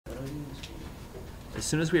As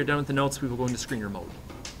soon as we are done with the notes, we will go into screener mode.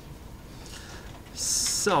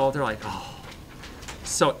 So they're like, oh.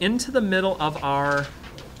 So into the middle of our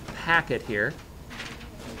packet here,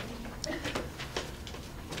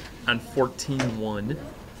 on 14.1,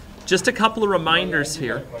 just a couple of reminders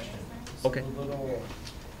here. Okay. So the little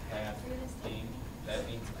half thing, that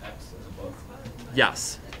means X is above.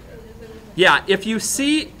 Yes. Yeah, if you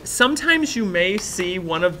see, sometimes you may see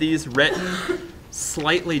one of these written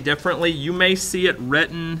slightly differently. You may see it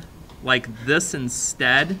written like this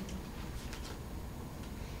instead.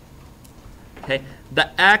 Okay,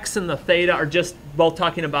 the X and the theta are just both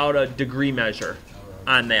talking about a degree measure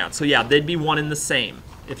on that. So yeah, they'd be one and the same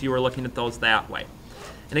if you were looking at those that way.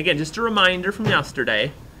 And again, just a reminder from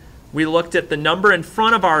yesterday, we looked at the number in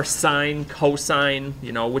front of our sine, cosine,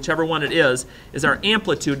 you know, whichever one it is our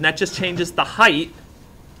amplitude, and that just changes the height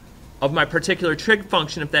of my particular trig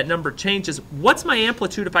function if that number changes. What's my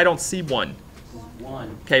amplitude if I don't see 1?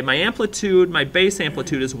 1. Okay, my amplitude, my base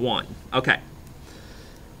amplitude is 1. Okay.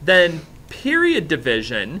 Then period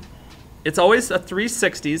division, it's always a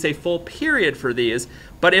 360s, a full period for these,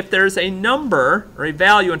 but if there's a number or a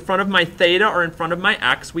value in front of my theta or in front of my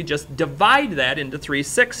x, we just divide that into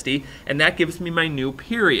 360, and that gives me my new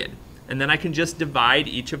period. And then I can just divide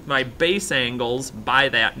each of my base angles by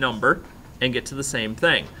that number and get to the same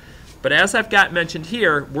thing. But as I've got mentioned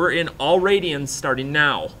here, we're in all radians starting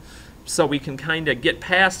now. So we can kind of get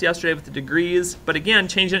past yesterday with the degrees, but again,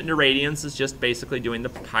 changing it into radians is just basically doing the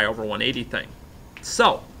pi over 180 thing.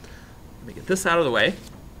 So, let me get this out of the way.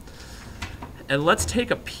 And let's take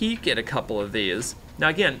a peek at a couple of these. Now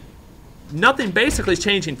again, nothing basically is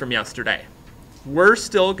changing from yesterday. We're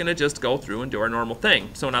still going to just go through and do our normal thing.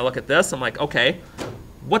 So when I look at this, I'm like, okay,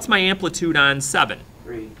 what's my amplitude on 7?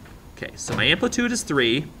 3. Okay, so my amplitude is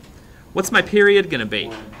 3. What's my period going to be?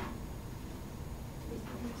 1.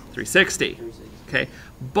 360. Okay,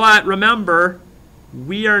 but remember,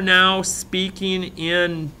 we are now speaking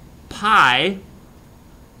in pi,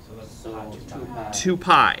 So 2 pi. 2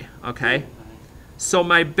 pi, okay? So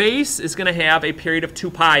my base is going to have a period of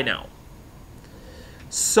 2 pi now.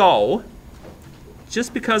 So,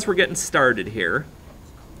 just because we're getting started here,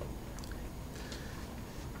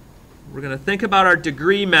 we're going to think about our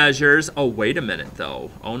degree measures. Oh, wait a minute,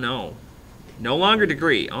 though. Oh, no. No longer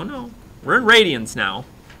degree. Oh, no. We're in radians now.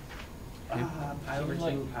 Pi over 2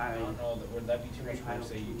 I pi. don't know, would that be too much work to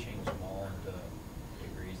say you change them all into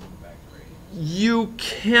degrees and back to radians? You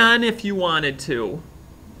can if you wanted to.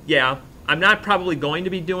 Yeah. I'm not probably going to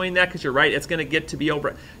be doing that because you're right. It's going to get to be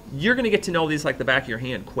over. You're going to get to know these like the back of your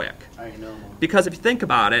hand quick. I know. Because if you think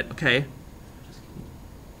about it, okay,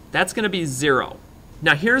 that's going to be 0.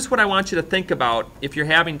 Now here's what I want you to think about if you're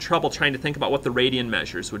having trouble trying to think about what the radian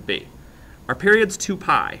measures would be. Our period's 2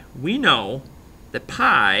 pi. We know that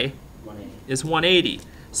pi 180. is 180.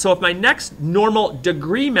 So if my next normal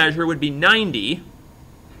degree measure would be 90, Pi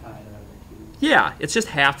divided by 2. yeah, it's just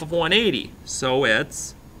half of 180. So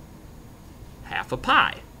it's half a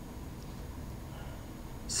pi.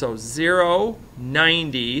 So 0,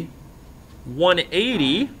 90,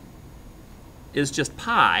 180 is just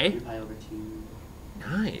pi. 2 pi over 2.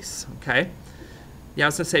 Nice, okay. Yeah, I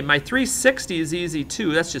was going to say my 360 is easy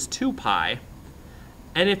too. That's just 2 pi.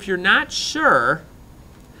 And if you're not sure,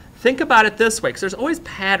 think about it this way, because there's always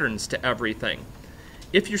patterns to everything.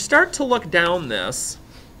 If you start to look down this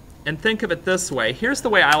and think of it this way, here's the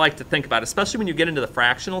way I like to think about it, especially when you get into the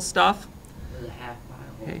fractional stuff. There's a half pi,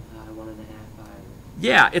 whole Okay. pi, 1.5 pi.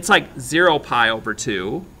 Yeah, it's like 0 pi over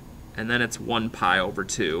 2, and then it's 1 pi over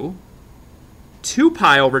 2. 2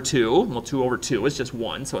 pi over 2, well 2 over 2 is just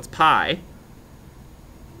 1, so it's pi.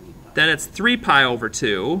 3 pi. Then it's 3 pi over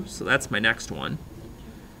 2, so that's my next one.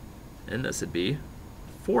 And this would be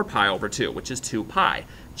 4 pi over 2, which is 2 pi.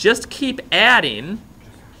 Just keep adding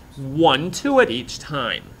 1 to it each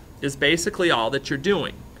time is basically all that you're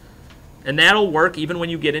doing. And that'll work even when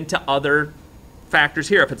you get into other factors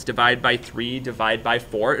here. If it's divide by 3, divide by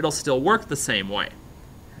 4, it'll still work the same way.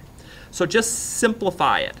 So just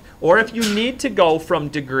simplify it. Or if you need to go from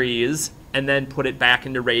degrees and then put it back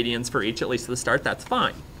into radians for each, at least at the start, that's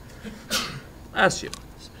fine. That's you.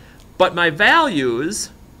 But my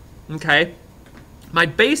values, okay, my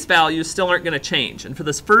base values still aren't going to change. And for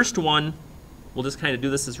this first one, we'll just kind of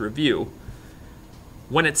do this as review.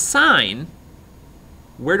 When it's sine,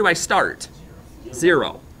 where do I start?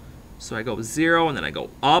 0. So I go 0, and then I go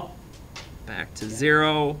up, back to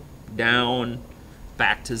 0, down,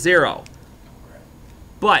 back to 0.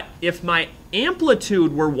 But if my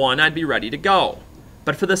amplitude were 1, I'd be ready to go.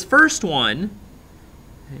 But for this first one,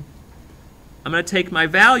 okay, I'm going to take my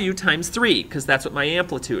value times 3, because that's what my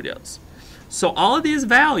amplitude is. So all of these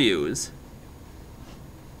values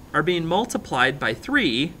are being multiplied by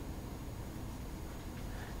 3.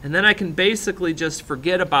 And then I can basically just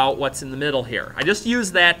forget about what's in the middle here. I just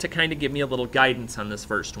use that to kind of give me a little guidance on this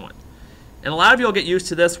first one. And a lot of you will get used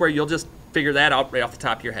to this where you'll just figure that out right off the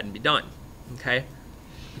top of your head and be done. Okay?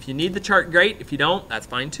 If you need the chart, great. If you don't, that's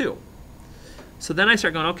fine too. So then I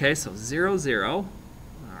start going, okay, so 0, 0.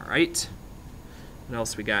 All right. What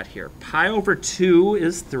else we got here? Pi over 2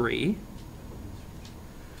 is 3.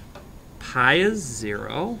 Pi is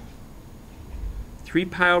 0. 3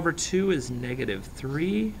 pi over 2 is negative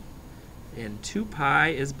 3. And 2 pi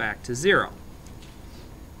is back to 0.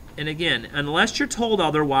 And again, unless you're told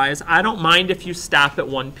otherwise, I don't mind if you stop at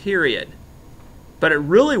one period. But it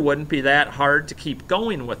really wouldn't be that hard to keep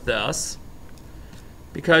going with this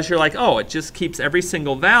because you're like, oh, it just keeps every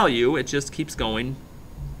single value, it just keeps going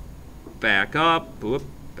back up, whoop,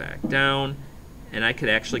 back down, and I could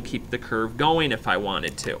actually keep the curve going if I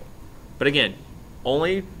wanted to. But again,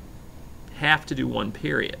 only have to do one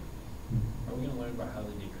period. Are we going to learn about how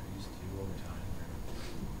they decrease too over time?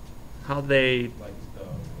 How they... Like the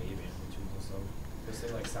wave amplitudes and stuff? Because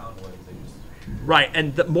they like sound waves, they just... Right,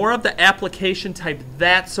 and more of the application type,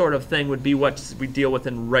 that sort of thing would be what we deal with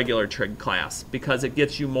in regular trig class because it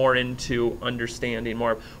gets you more into understanding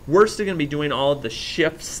more. We're still going to be doing all of the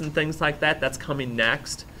shifts and things like that. That's coming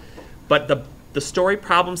next. But the story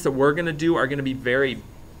problems that we're going to do are going to be very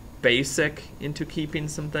basic into keeping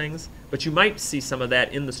some things. But you might see some of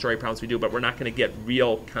that in the story problems we do, but we're not going to get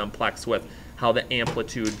real complex with how the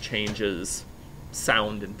amplitude changes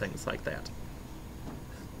sound and things like that.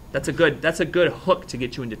 That's a good hook to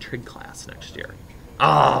get you into trig class next year.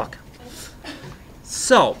 Oh.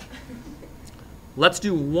 So, let's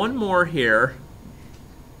do one more here,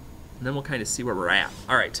 and then we'll kind of see where we're at.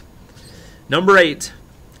 All right. Number 8,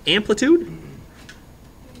 amplitude.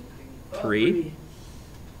 3.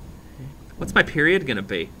 What's my period going to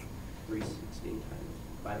be? 360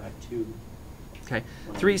 divided by 2. Okay.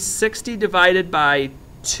 360 divided by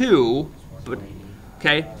 2. But,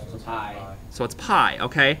 okay. So pi. So it's pi,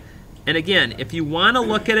 okay? And again, if you want to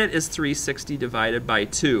look at it as 360 divided by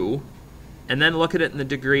 2, and then look at it in the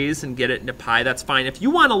degrees and get it into pi, that's fine. If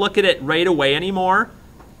you want to look at it right away anymore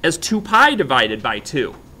as 2 pi divided by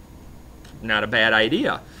 2, not a bad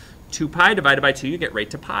idea. 2 pi divided by 2, you get right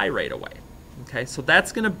to pi right away. Okay, so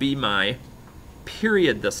that's going to be my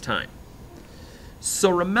period this time. So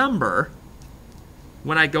remember,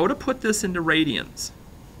 when I go to put this into radians,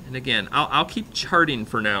 and again, I'll keep charting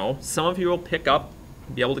for now. Some of you will pick up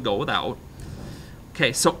and be able to go without.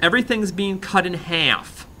 Okay, so everything's being cut in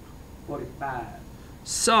half. 45.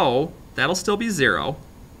 So that'll still be 0.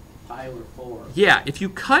 Pi over 4. Yeah, if you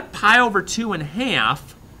cut pi over 2 in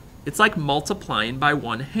half, it's like multiplying by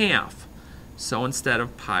 1/2. So instead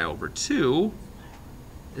of pi over 2,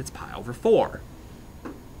 it's pi over 4.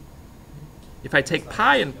 If I take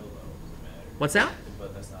pi and... What's that?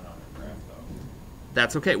 But that's not on a graph though.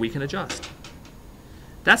 That's okay, we can adjust.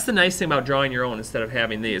 That's the nice thing about drawing your own instead of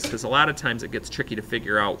having these, because a lot of times it gets tricky to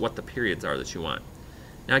figure out what the periods are that you want.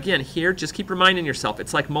 Now again, here, just keep reminding yourself,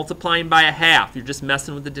 it's like multiplying by 1/2. You're just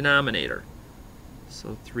messing with the denominator.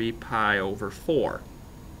 So 3 pi over 4.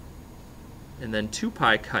 And then 2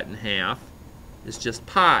 pi cut in half is just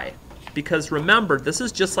pi. Because remember, this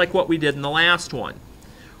is just like what we did in the last one.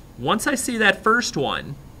 Once I see that first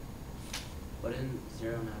one, But in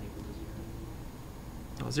 0 not equal to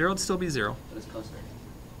 0. oh, 0 would still be 0. But it's closer.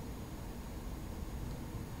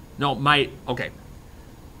 No, my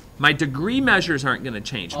degree measures aren't going to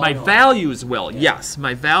change. Oh, My no. values will. Yeah. Yes,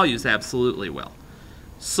 my values absolutely will.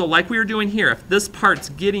 So like we were doing here, if this part's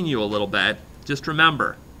getting you a little bit, just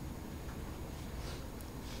remember.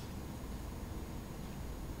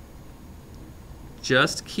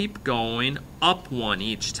 Just keep going up 1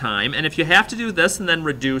 each time. And if you have to do this and then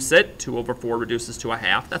reduce it, 2 over 4 reduces to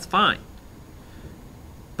 1/2, that's fine.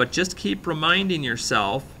 But just keep reminding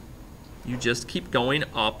yourself, you just keep going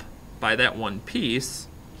up by that one piece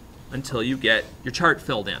until you get your chart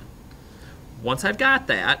filled in. Once I've got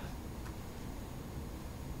that,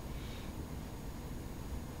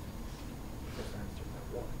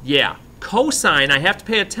 yeah, cosine, I have to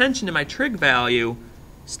pay attention to my trig value,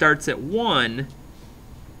 starts at 1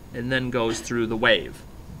 and then goes through the wave.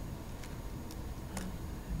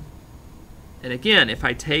 And again, if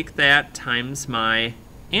I take that times my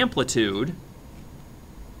amplitude,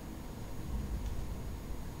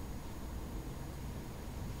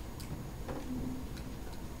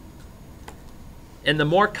 and the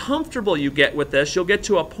more comfortable you get with this, you'll get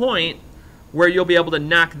to a point where you'll be able to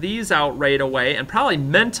knock these out right away and probably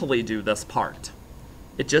mentally do this part.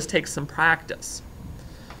 It just takes some practice.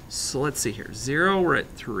 So let's see here. 0, we're at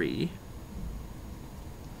 3.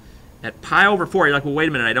 At pi over 4, you're like, well, wait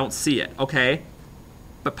a minute, I don't see it. Okay,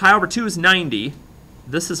 but pi over 2 is 90.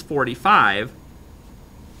 This is 45.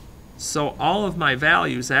 So all of my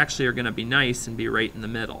values actually are going to be nice and be right in the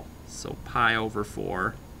middle. So pi over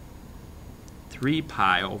 4, 3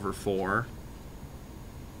 pi over 4,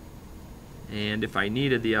 and if I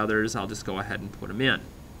needed the others, I'll just go ahead and put them in.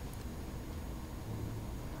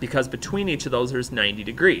 Because between each of those, there's 90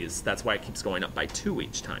 degrees. That's why it keeps going up by 2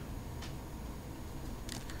 each time.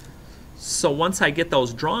 So once I get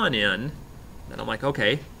those drawn in, then I'm like,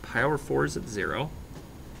 okay, pi over 4 is at 0.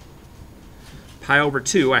 Pi over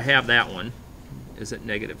 2, I have that one, is at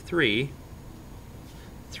 -3.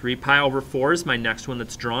 3 pi over 4 is my next one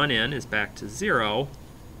that's drawn in, is back to 0.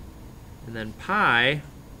 And then pi,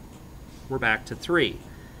 we're back to 3.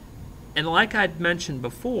 And like I'd mentioned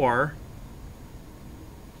before,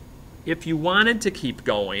 if you wanted to keep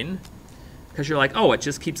going, because you're like, oh, it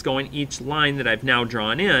just keeps going each line that I've now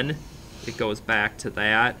drawn in, it goes back to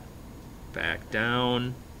that, back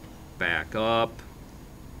down, back up,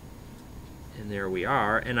 and there we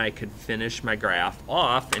are, and I could finish my graph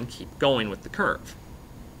off and keep going with the curve.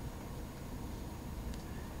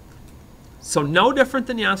 So no different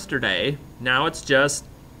than yesterday. Now it's just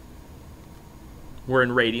we're in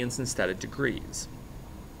radians instead of degrees.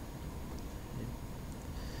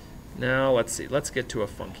 Now let's see, let's get to a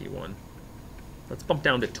funky one. Let's bump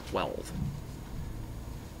down to 12.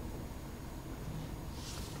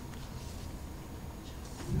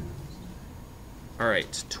 All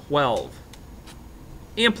right, 12.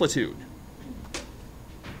 Amplitude.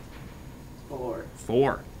 4.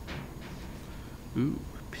 4. Ooh,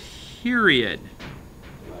 period.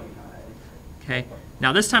 Okay,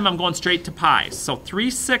 now this time I'm going straight to pi. So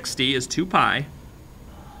 360 is 2 pi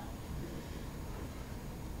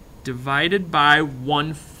divided by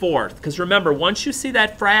 1/4. Because remember, once you see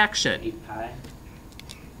that fraction, 8 pi.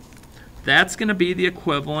 that's going to be the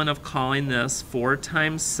equivalent of calling this 4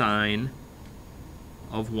 times sine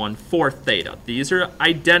of 1/4 theta. These are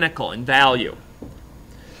identical in value.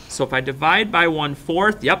 So if I divide by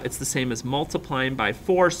 1/4, yep, it's the same as multiplying by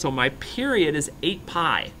 4, so my period is 8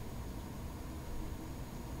 pi.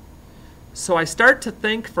 So I start to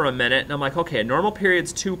think for a minute, and I'm like, okay, a normal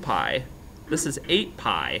period's 2 pi. This is 8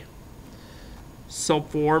 pi. So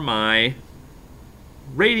for my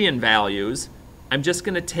radian values, I'm just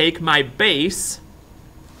going to take my base,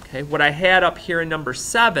 okay, what I had up here in number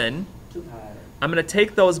 7, 2 pi. I'm going to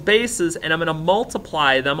take those bases and I'm going to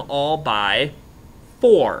multiply them all by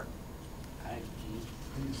 4.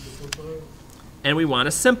 And we want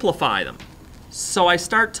to simplify them. So I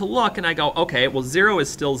start to look and I go, okay, well 0 is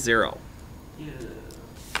still 0. Yeah.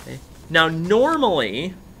 Okay. Now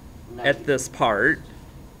normally at this part,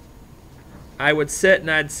 I would sit and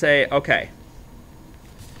I'd say, okay,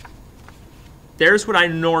 there's what I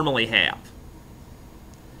normally have.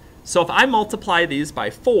 So if I multiply these by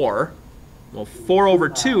 4, well, 4 over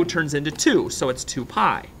 2 turns into 2, so it's 2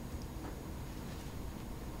 pi.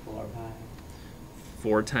 4 pi.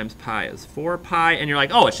 4 times pi is 4 pi, and you're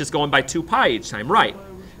like, oh, it's just going by 2 pi each time. Right,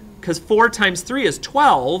 because 4 times 3 is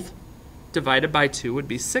 12, divided by 2 would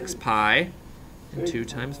be 6 pi, and 2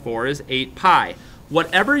 times 4 is 8 pi.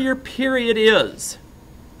 Whatever your period is,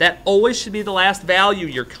 that always should be the last value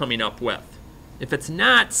you're coming up with. If it's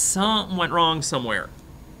not, something went wrong somewhere.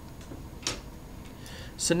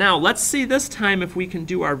 So now let's see this time if we can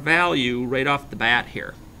do our value right off the bat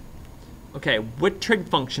here. Okay, what trig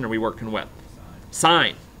function are we working with?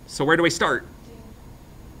 Sine. So where do we start?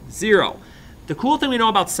 0. The cool thing we know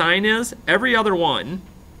about sine is every other one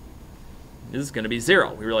is going to be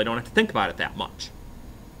 0. We really don't have to think about it that much.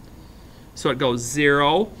 So it goes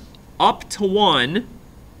 0 up to 1,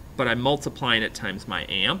 but I'm multiplying it times my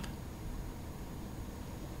amp.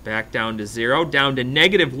 Back down to 0, down to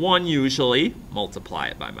 -1 usually. Multiply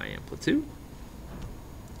it by my amplitude.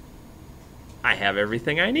 I have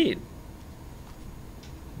everything I need.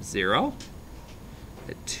 0.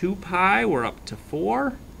 At 2 pi, we're up to 4.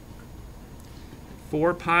 At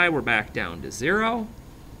 4 pi, we're back down to 0.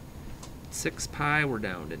 At 6 pi, we're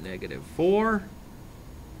down to -4.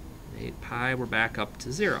 8 pi, we're back up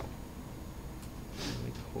to 0. And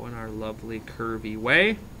we go in our lovely curvy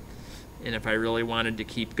way. And if I really wanted to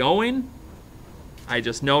keep going, I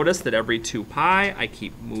just noticed that every 2 pi, I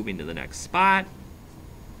keep moving to the next spot.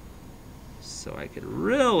 So I could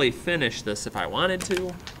really finish this if I wanted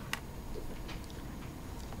to.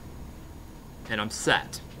 And I'm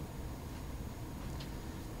set.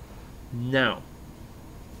 Now,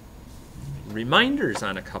 reminders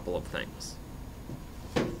on a couple of things.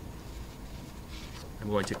 I'm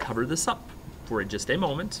going to cover this up for just a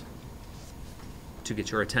moment to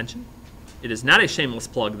get your attention. it is not a shameless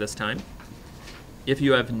plug this time. If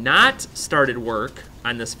you have not started work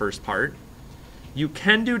on this first part, you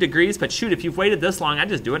can do degrees, but shoot, if you've waited this long, I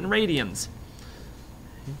just do it in radians.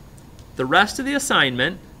 The rest of the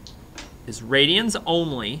assignment is radians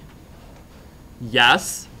only.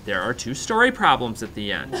 Yes, there are 2 story problems at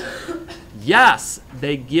the end. Yes,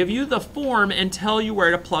 they give you the form and tell you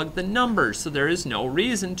where to plug the numbers, so there is no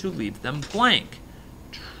reason to leave them blank.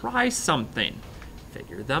 Try something.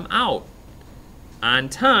 Figure them out. On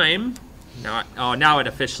time. Now it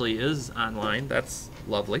officially is online. That's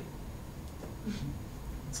lovely.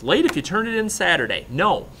 It's late if you turn it in Saturday.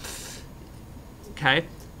 No. Okay.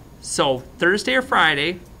 So Thursday or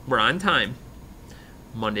Friday, we're on time.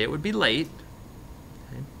 Monday it would be late.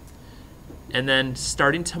 Okay. And then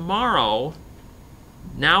starting tomorrow,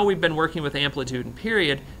 now we've been working with amplitude and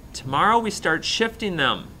period. Tomorrow we start shifting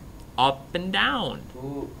them up and down.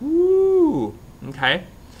 Ooh. Okay.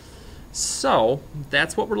 So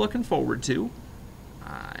that's what we're looking forward to.